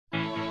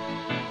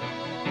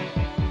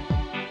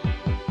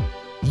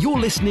You're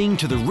listening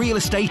to the Real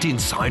Estate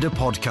Insider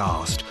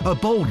Podcast, a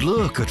bold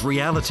look at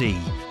reality,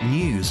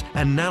 news,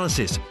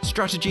 analysis,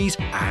 strategies,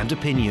 and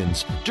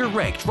opinions,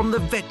 direct from the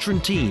veteran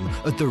team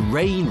at the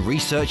REI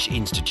Research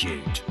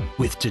Institute.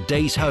 With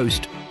today's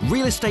host,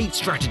 real estate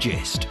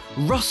strategist,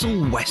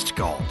 Russell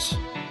Westcott.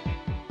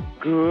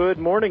 Good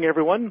morning,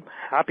 everyone.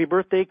 Happy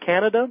birthday,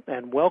 Canada,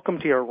 and welcome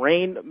to your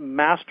REI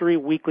Mastery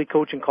Weekly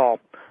Coaching Call.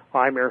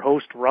 I'm your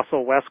host,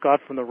 Russell Westcott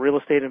from the Real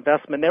Estate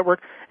Investment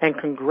Network, and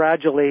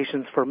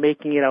congratulations for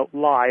making it out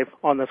live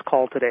on this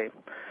call today.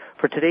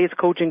 For today's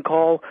coaching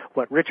call,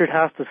 what Richard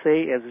has to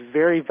say is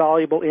very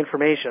valuable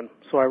information,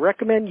 so I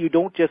recommend you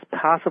don't just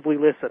passively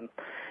listen.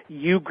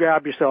 You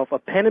grab yourself a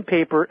pen and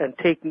paper and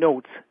take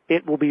notes.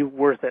 It will be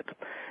worth it.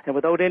 And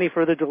without any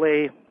further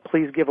delay,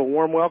 please give a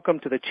warm welcome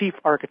to the Chief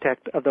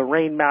Architect of the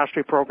REI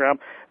Mastery Program,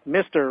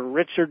 Mr.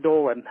 Richard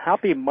Dolan.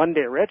 Happy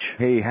Monday, Rich.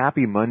 Hey,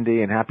 happy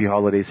Monday and happy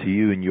holidays to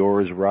you and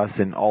yours, Russ,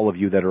 and all of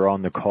you that are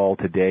on the call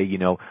today. You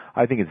know,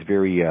 I think it's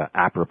very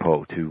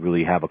apropos to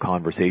really have a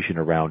conversation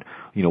around,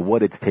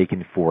 what it's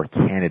taken for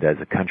Canada as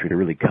a country to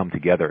really come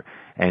together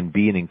and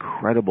be an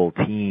incredible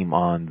team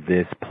on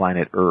this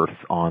planet Earth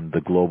on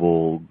the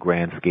global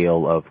grand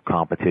scale of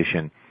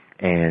competition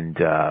and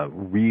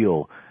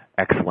real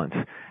excellence.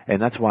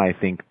 And that's why I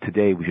think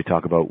today we should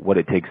talk about what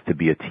it takes to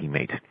be a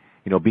teammate.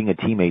 Being a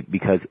teammate,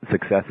 because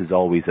success is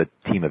always a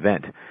team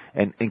event.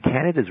 And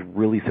Canada is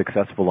really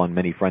successful on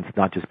many fronts,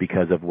 not just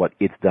because of what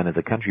it's done as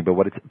a country, but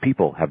what its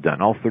people have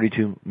done, all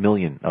 32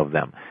 million of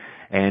them.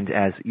 And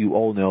as you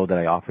all know that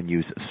I often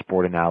use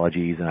sport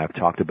analogies, and I've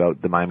talked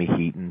about the Miami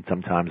Heat, and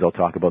sometimes I'll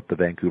talk about the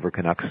Vancouver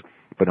Canucks,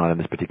 but not on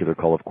this particular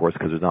call, of course,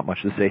 because there's not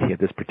much to say at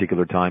this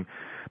particular time.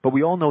 But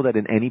we all know that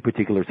in any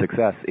particular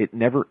success, it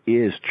never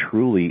is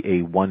truly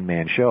a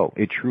one-man show.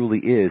 It truly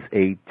is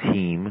a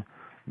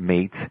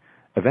teammate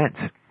event.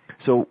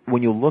 So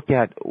when you look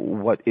at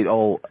what it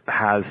all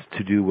has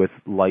to do with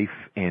life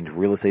and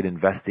real estate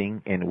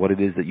investing and what it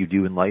is that you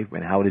do in life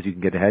and how it is you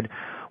can get ahead,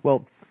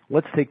 well,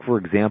 let's take, for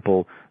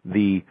example,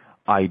 the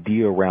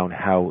idea around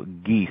how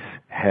geese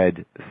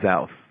head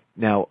south.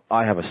 Now,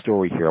 I have a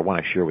story here I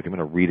want to share with you. I'm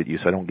going to read it to you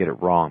so I don't get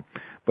it wrong.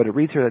 But it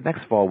reads here that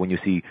next fall when you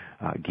see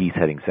geese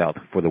heading south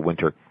for the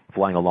winter,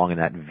 flying along in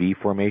that V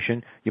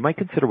formation, you might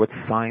consider what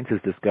science has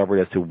discovered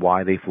as to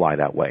why they fly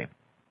that way.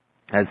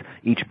 As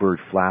each bird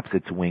flaps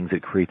its wings,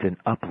 it creates an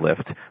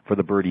uplift for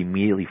the bird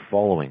immediately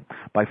following.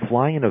 By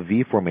flying in a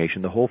V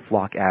formation, the whole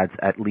flock adds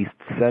at least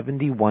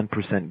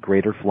 71%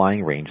 greater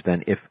flying range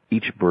than if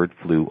each bird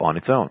flew on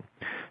its own.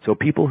 So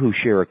people who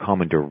share a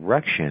common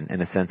direction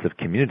and a sense of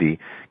community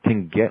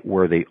can get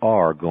where they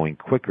are going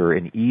quicker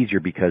and easier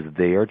because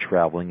they are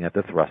traveling at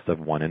the thrust of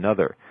one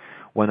another.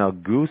 When a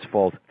goose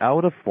falls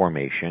out of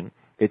formation,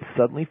 it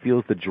suddenly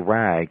feels the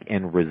drag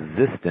and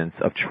resistance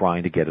of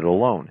trying to get it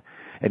alone,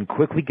 and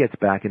quickly gets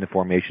back into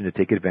formation to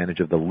take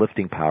advantage of the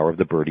lifting power of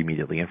the bird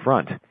immediately in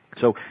front.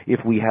 So if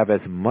we have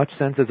as much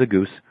sense as a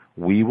goose,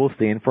 we will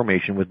stay in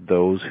formation with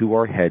those who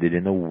are headed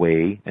in the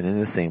way and in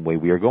the same way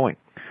we are going.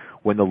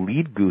 When the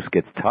lead goose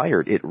gets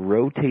tired, it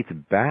rotates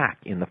back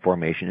in the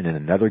formation and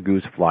another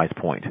goose flies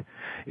point.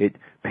 It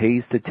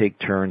pays to take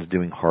turns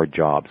doing hard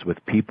jobs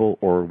with people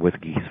or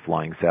with geese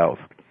flying south.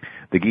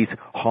 The geese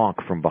honk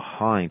from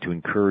behind to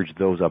encourage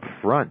those up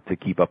front to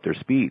keep up their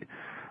speed.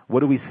 What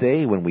do we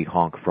say when we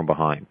honk from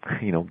behind?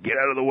 Get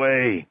out of the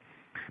way.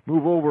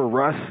 Move over,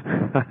 Russ.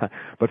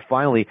 But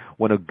finally,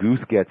 when a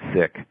goose gets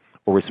sick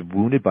or is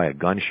wounded by a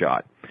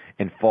gunshot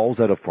and falls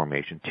out of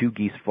formation, two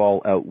geese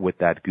fall out with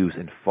that goose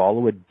and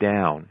follow it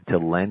down to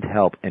lend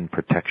help and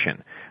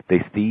protection.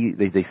 They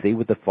stay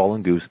with the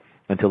fallen goose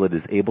until it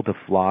is able to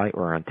fly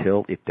or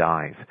until it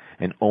dies.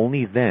 And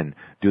only then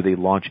do they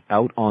launch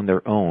out on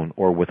their own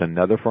or with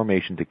another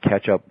formation to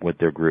catch up with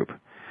their group.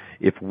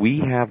 If we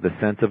have the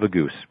sense of a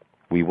goose,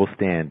 we will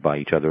stand by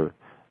each other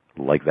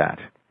like that.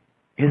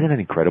 Isn't it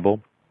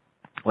incredible?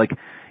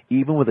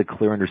 Even with a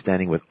clear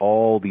understanding with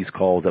all these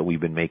calls that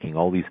we've been making,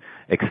 all these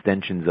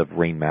extensions of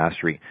REI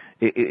Mastery,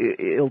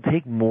 it'll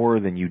take more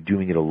than you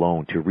doing it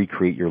alone to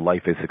recreate your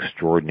life as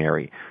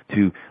extraordinary,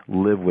 to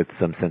live with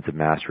some sense of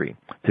mastery,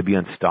 to be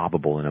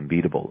unstoppable and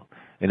unbeatable.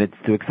 And it's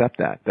to accept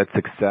that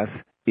success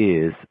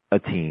is a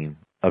team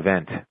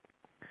event.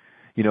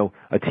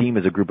 A team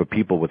is a group of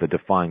people with a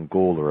defined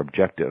goal or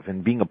objective,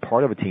 and being a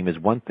part of a team is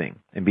one thing,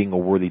 and being a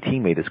worthy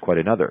teammate is quite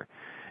another.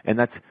 And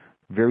that's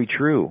very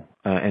true,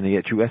 and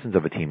the true essence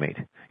of a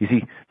teammate. You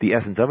see, the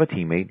essence of a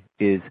teammate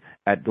is,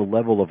 at the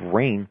level of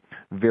REI,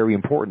 very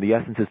important. The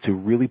essence is to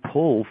really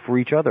pull for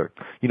each other.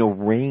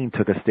 REI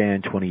took a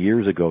stand 20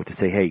 years ago to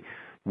say, hey,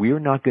 we're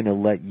not going to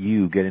let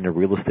you get into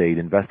real estate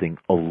investing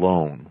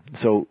alone.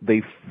 So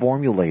they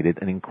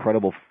formulated an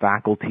incredible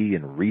faculty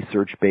and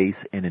research base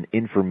and an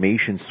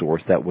information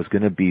source that was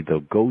going to be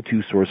the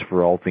go-to source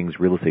for all things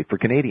real estate for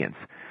Canadians.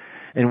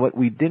 And what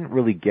we didn't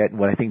really get, and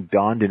what I think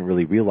Don didn't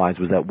really realize,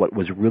 was that what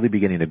was really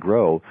beginning to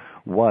grow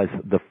was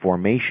the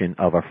formation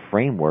of a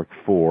framework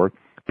for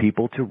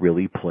people to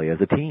really play as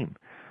a team.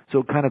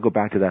 So kind of go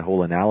back to that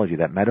whole analogy,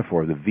 that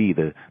metaphor of the V,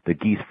 the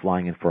geese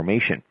flying in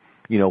formation.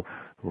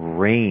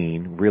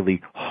 REIN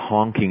really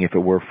honking, if it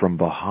were, from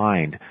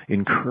behind,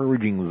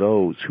 encouraging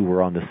those who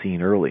were on the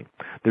scene early.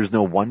 There's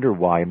no wonder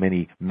why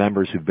many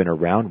members who've been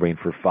around REIN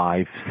for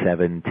 5,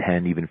 7,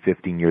 10, even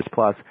 15 years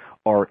plus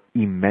are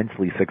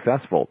immensely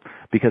successful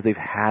because they've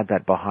had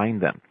that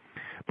behind them.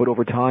 But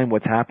over time,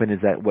 what's happened is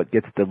that what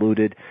gets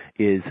diluted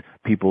is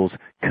people's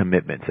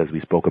commitments, as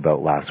we spoke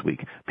about last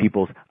week,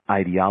 people's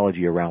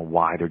ideology around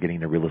why they're getting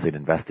into real estate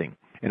investing.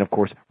 And of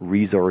course,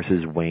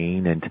 resources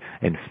wane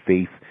and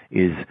faith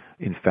is,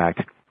 in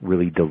fact,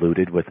 really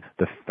diluted with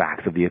the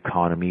facts of the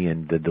economy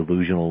and the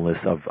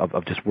delusionalness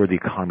of just where the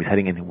economy is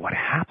heading. And what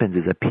happens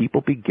is that people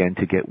begin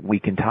to get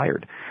weak and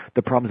tired.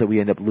 The problem is that we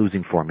end up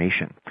losing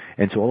formation.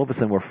 And so all of a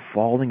sudden we're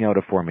falling out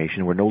of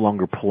formation. We're no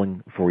longer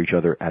pulling for each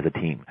other as a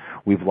team.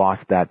 We've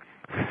lost that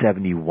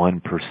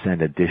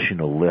 71%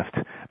 additional lift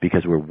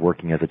because we're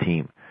working as a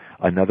team.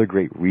 Another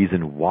great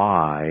reason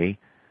why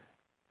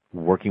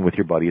working with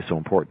your buddy is so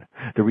important.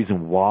 The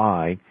reason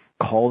why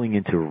calling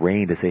into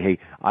REIN to say, hey,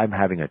 I'm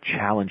having a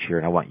challenge here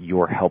and I want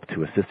your help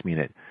to assist me in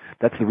it.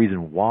 That's the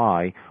reason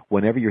why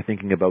whenever you're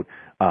thinking about,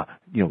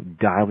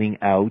 dialing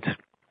out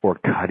or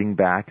cutting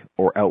back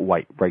or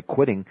outright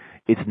quitting,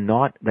 it's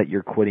not that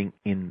you're quitting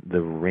in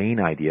the REIN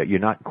idea. You're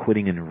not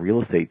quitting in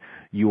real estate.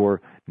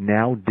 You're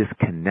now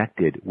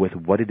disconnected with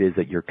what it is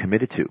that you're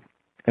committed to.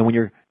 And when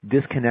you're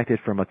disconnected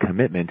from a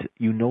commitment,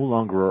 you no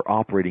longer are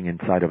operating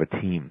inside of a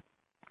team.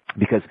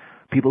 Because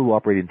people who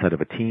operate inside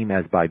of a team,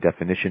 as by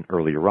definition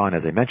earlier on,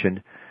 as I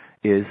mentioned,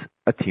 is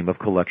a team of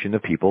collection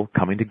of people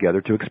coming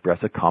together to express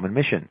a common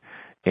mission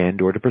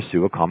and or to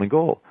pursue a common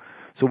goal.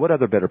 So what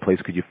other better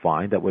place could you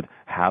find that would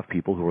have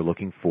people who are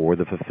looking for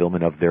the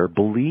fulfillment of their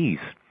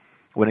beliefs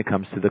when it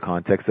comes to the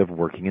context of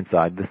working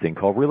inside this thing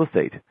called real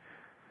estate?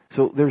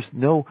 So there's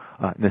no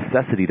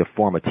necessity to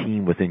form a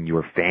team within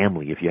your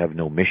family if you have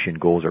no mission,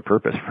 goals, or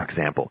purpose, for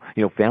example.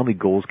 Family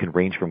goals can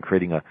range from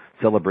creating a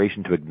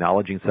celebration to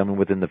acknowledging someone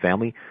within the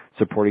family,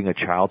 supporting a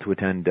child to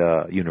attend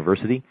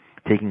university,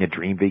 taking a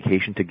dream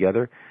vacation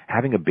together,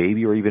 having a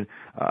baby, or even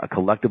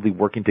collectively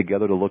working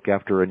together to look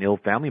after an ill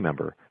family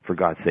member, for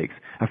God's sakes.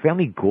 A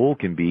family goal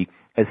can be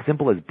as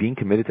simple as being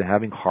committed to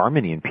having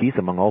harmony and peace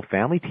among all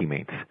family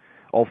teammates,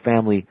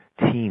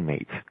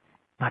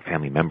 not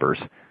family members.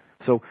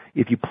 So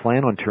if you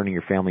plan on turning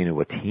your family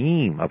into a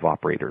team of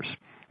operators,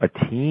 a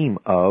team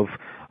of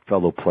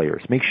fellow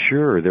players, make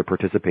sure their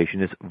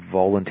participation is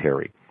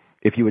voluntary.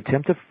 If you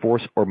attempt to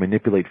force or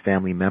manipulate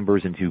family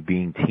members into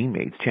being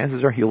teammates,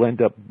 chances are you'll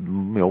end up,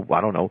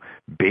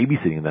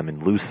 babysitting them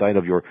and lose sight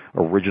of your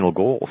original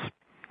goals.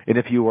 And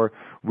if you are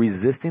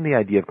resisting the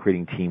idea of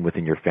creating team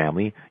within your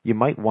family, you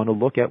might want to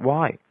look at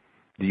why.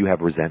 Do you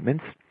have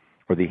resentments?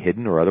 Are they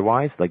hidden or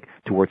otherwise, like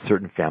towards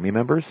certain family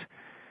members?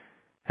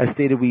 As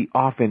stated, we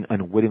often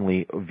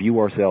unwittingly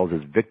view ourselves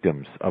as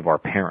victims of our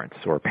parents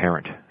or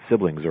parent,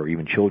 siblings, or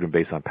even children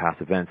based on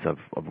past events of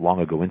long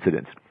ago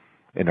incidents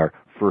in our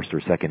first or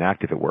second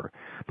act, if it were.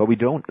 But we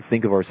don't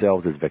think of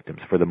ourselves as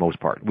victims for the most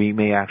part. We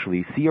may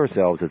actually see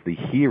ourselves as the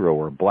hero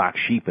or black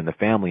sheep in the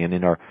family and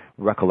in our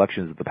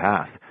recollections of the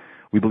past.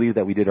 We believe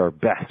that we did our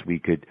best we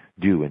could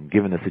do, and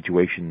given the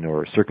situation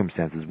or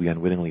circumstances we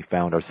unwittingly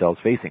found ourselves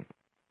facing.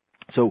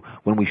 So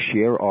when we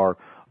share our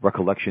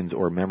recollections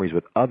or memories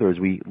with others,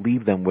 we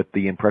leave them with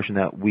the impression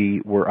that we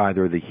were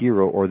either the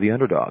hero or the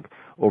underdog,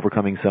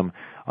 overcoming some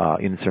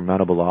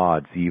insurmountable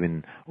odds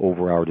even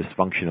over our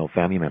dysfunctional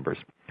family members.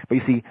 But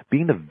you see,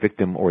 being the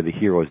victim or the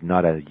hero is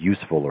not a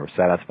useful or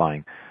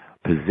satisfying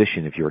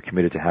position if you are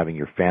committed to having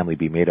your family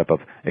be made up of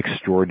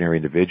extraordinary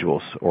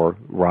individuals or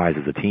rise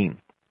as a team.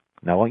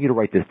 Now, I want you to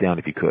write this down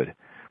if you could.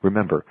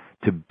 Remember,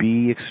 to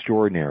be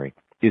extraordinary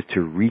is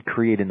to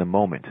recreate in the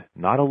moment,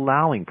 not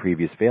allowing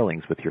previous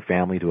failings with your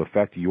family to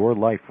affect your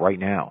life right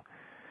now.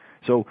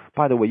 So,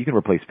 by the way, you can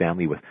replace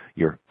family with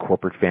your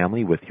corporate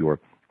family, with your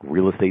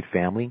real estate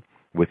family,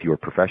 with your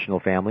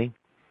professional family,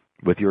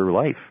 with your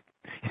life.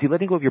 You see,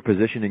 letting go of your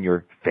position in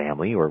your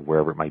family or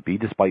wherever it might be,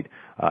 despite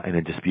in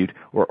a dispute,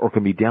 or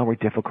can be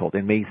downright difficult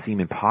and may seem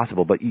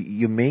impossible, but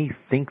you may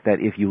think that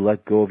if you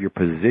let go of your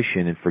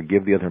position and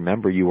forgive the other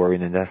member, you are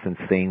in essence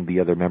saying the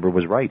other member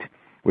was right,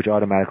 which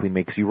automatically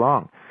makes you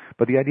wrong.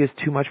 But the idea is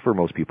too much for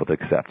most people to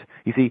accept.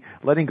 You see,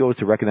 letting go is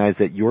to recognize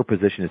that your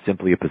position is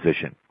simply a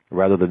position,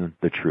 rather than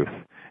the truth.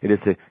 It is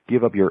to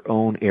give up your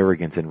own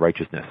arrogance and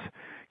righteousness.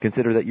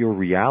 Consider that your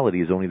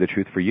reality is only the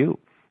truth for you.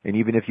 And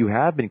even if you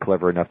have been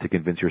clever enough to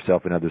convince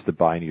yourself and others to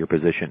buy into your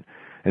position.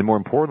 And more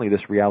importantly,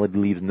 this reality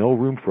leaves no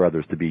room for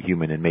others to be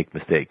human and make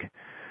mistake.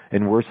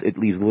 And worse, it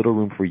leaves little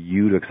room for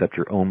you to accept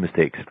your own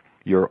mistakes,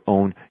 your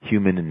own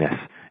humanness,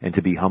 and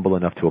to be humble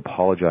enough to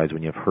apologize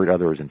when you have hurt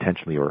others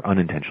intentionally or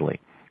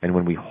unintentionally. And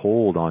when we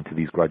hold on to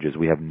these grudges,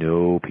 we have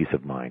no peace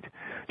of mind.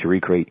 To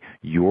recreate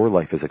your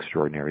life as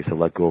extraordinary, so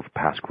let go of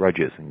past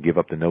grudges and give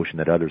up the notion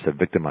that others have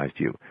victimized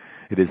you.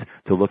 It is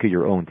to look at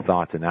your own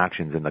thoughts and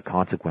actions and the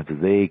consequences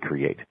they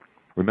create.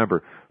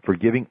 Remember,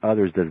 forgiving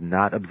others does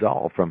not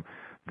absolve from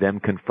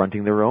them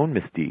confronting their own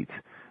misdeeds.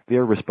 They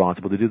are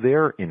responsible to do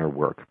their inner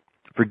work.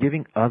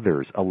 Forgiving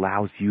others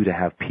allows you to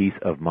have peace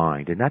of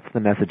mind. And that's the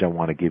message I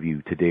want to give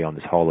you today on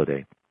this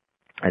holiday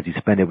as you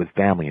spend it with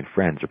family and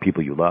friends or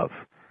people you love.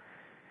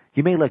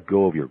 You may let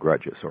go of your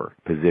grudges or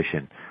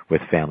position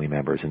with family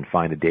members and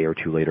find a day or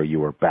two later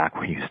you are back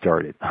where you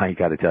started. I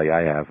got to tell you,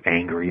 I have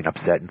angry and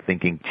upset and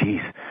thinking,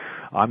 geez,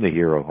 I'm the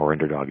hero or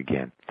underdog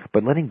again.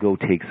 But letting go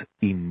takes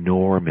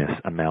enormous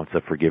amounts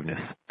of forgiveness,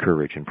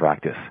 courage, and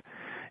practice.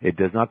 It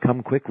does not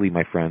come quickly,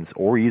 my friends,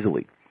 or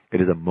easily. It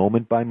is a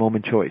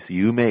moment-by-moment choice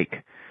you make.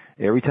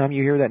 Every time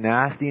you hear that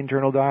nasty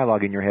internal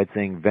dialogue in your head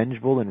saying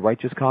vengeful and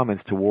righteous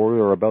comments toward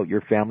or about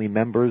your family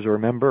members or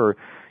member,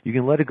 you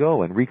can let it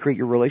go and recreate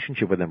your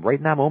relationship with them right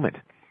in that moment.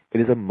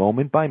 It is a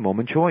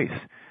moment-by-moment choice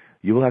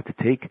you will have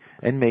to take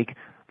and make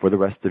for the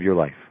rest of your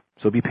life.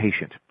 So be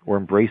patient or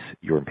embrace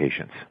your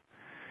impatience.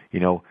 You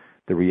know,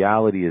 the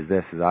reality is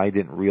this, is I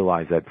didn't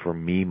realize that for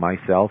me,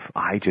 myself,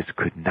 I just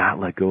could not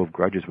let go of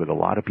grudges with a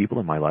lot of people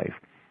in my life.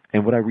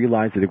 And what I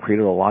realized is it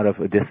created a lot of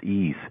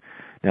dis-ease.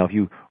 Now, if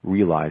you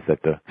realize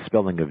that the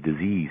spelling of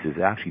disease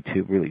is actually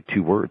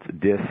two words,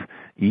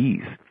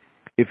 dis-ease.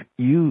 If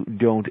you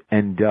don't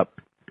end up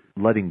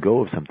letting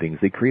go of some things,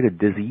 they create a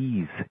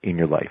disease in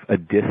your life, a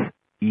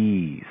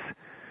dis-ease.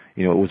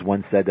 You know, it was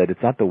once said that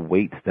it's not the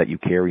weight that you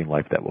carry in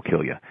life that will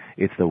kill you.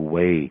 It's the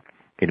way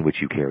in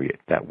which you carry it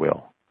that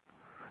will.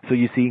 So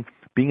you see,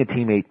 being a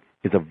teammate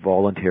is a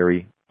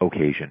voluntary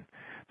occasion.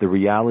 The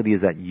reality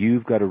is that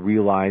you've got to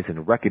realize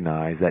and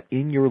recognize that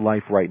in your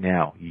life right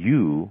now,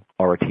 you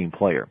are a team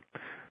player.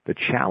 The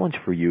challenge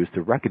for you is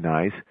to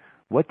recognize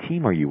what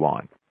team are you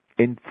on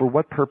and for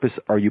what purpose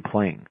are you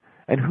playing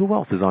and who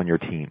else is on your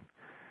team.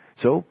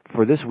 So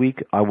for this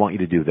week, I want you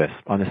to do this.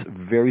 On this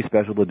very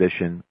special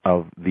edition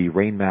of the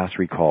Rain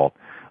Mastery Call,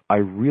 I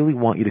really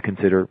want you to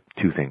consider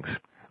two things.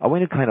 I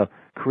want you to kind of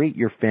create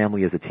your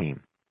family as a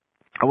team.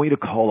 I want you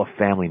to call a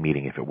family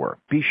meeting, if it were.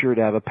 Be sure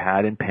to have a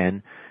pad and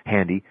pen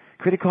handy.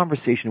 Create a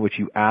conversation in which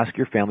you ask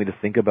your family to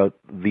think about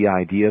the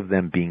idea of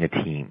them being a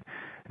team.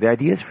 The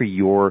idea is for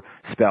your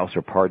spouse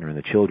or partner and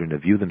the children to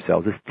view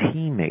themselves as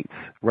teammates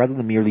rather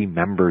than merely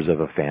members of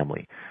a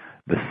family.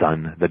 The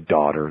son, the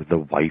daughter, the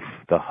wife,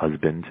 the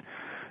husband,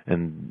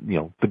 and,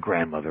 the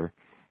grandmother.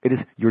 It is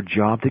your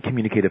job to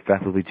communicate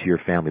effectively to your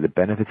family the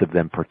benefits of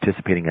them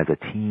participating as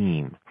a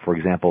team. For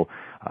example,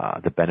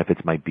 the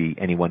benefits might be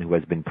anyone who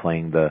has been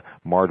playing the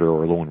martyr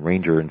or lone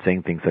ranger and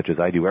saying things such as,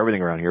 I do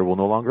everything around here, will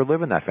no longer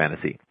live in that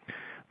fantasy.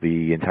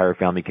 The entire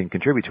family can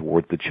contribute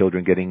towards the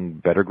children getting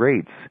better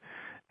grades.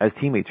 As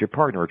teammates, your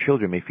partner or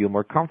children may feel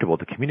more comfortable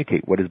to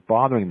communicate what is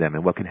bothering them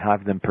and what can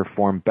have them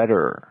perform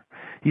better.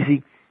 You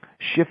see,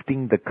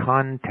 shifting the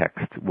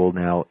context will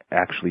now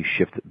actually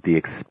shift the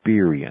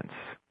experience.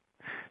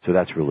 So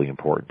that's really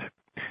important.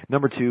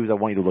 Number two is I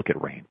want you to look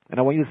at RAIN. And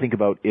I want you to think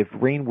about if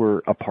RAIN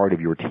were a part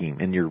of your team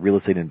in your real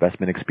estate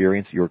investment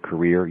experience, your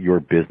career, your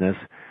business,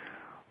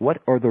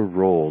 what are the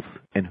roles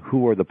and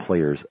who are the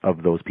players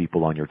of those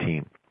people on your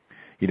team?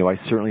 I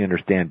certainly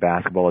understand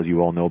basketball, as you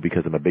all know,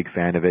 because I'm a big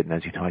fan of it. And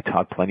as you know, I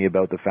talk plenty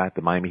about the fact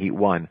that Miami Heat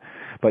won.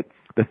 But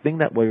the thing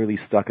that really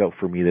stuck out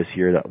for me this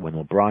year, that when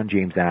LeBron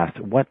James asked,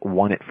 what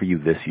won it for you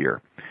this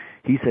year?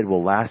 He said,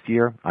 well, last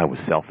year I was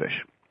selfish.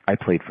 I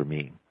played for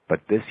me.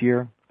 But this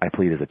year, I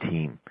played as a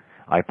team.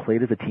 I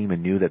played as a team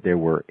and knew that there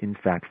were, in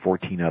fact,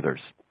 14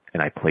 others,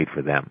 and I played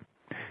for them.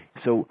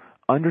 So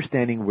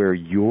understanding where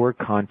your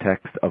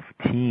context of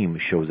team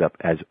shows up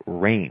as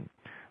RAIN,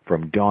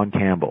 from Don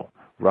Campbell,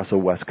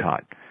 Russell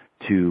Westcott,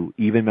 to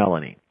even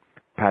Melanie,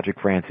 Patrick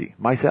Francie,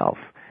 myself,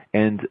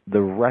 and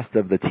the rest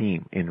of the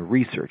team in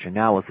research,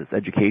 analysis,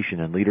 education,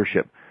 and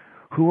leadership,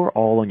 who are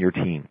all on your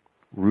team,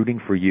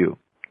 rooting for you,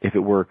 if it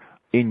were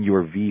in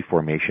your V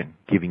formation,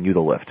 giving you the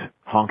lift,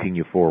 honking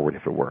you forward,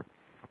 if it were.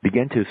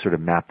 Begin to sort of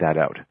map that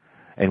out.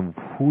 And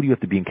who do you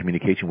have to be in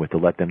communication with to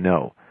let them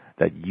know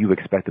that you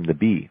expect them to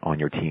be on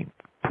your team,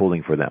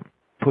 pulling for them,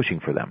 pushing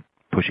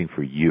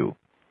for you?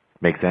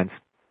 Make sense?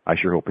 I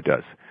sure hope it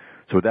does.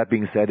 So with that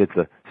being said, it's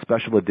a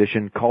special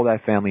edition. Call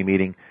that family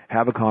meeting.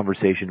 Have a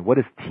conversation. What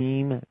does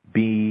team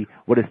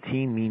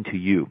mean to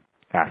you?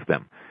 Ask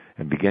them.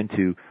 And begin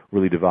to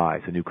really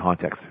devise a new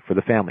context for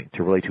the family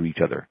to relate to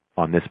each other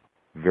on this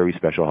very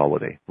special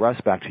holiday. Russ,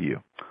 back to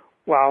you.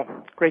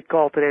 Wow, great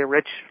call today,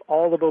 Rich.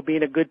 All about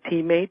being a good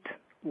teammate.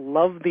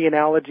 Love the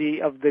analogy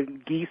of the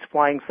geese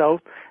flying south,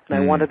 and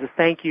I wanted to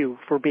thank you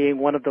for being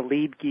one of the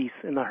lead geese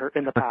in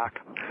the pack.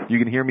 You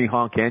can hear me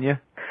honk, can you?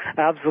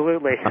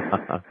 Absolutely.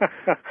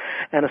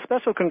 And a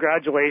special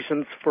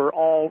congratulations for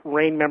all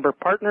RAIN member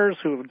partners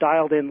who have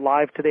dialed in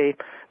live today.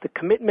 The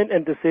commitment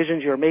and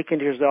decisions you're making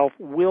to yourself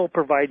will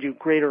provide you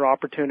greater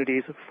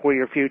opportunities for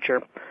your future.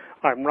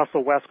 I'm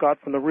Russell Westcott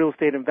from the Real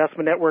Estate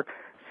Investment Network,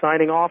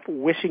 signing off,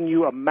 wishing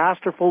you a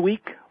masterful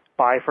week.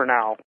 Bye for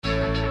now.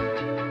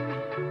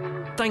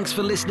 Thanks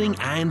for listening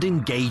and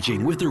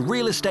engaging with the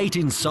Real Estate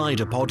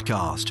Insider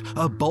podcast,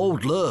 a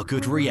bold look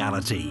at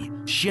reality.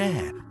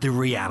 Share the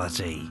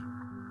reality.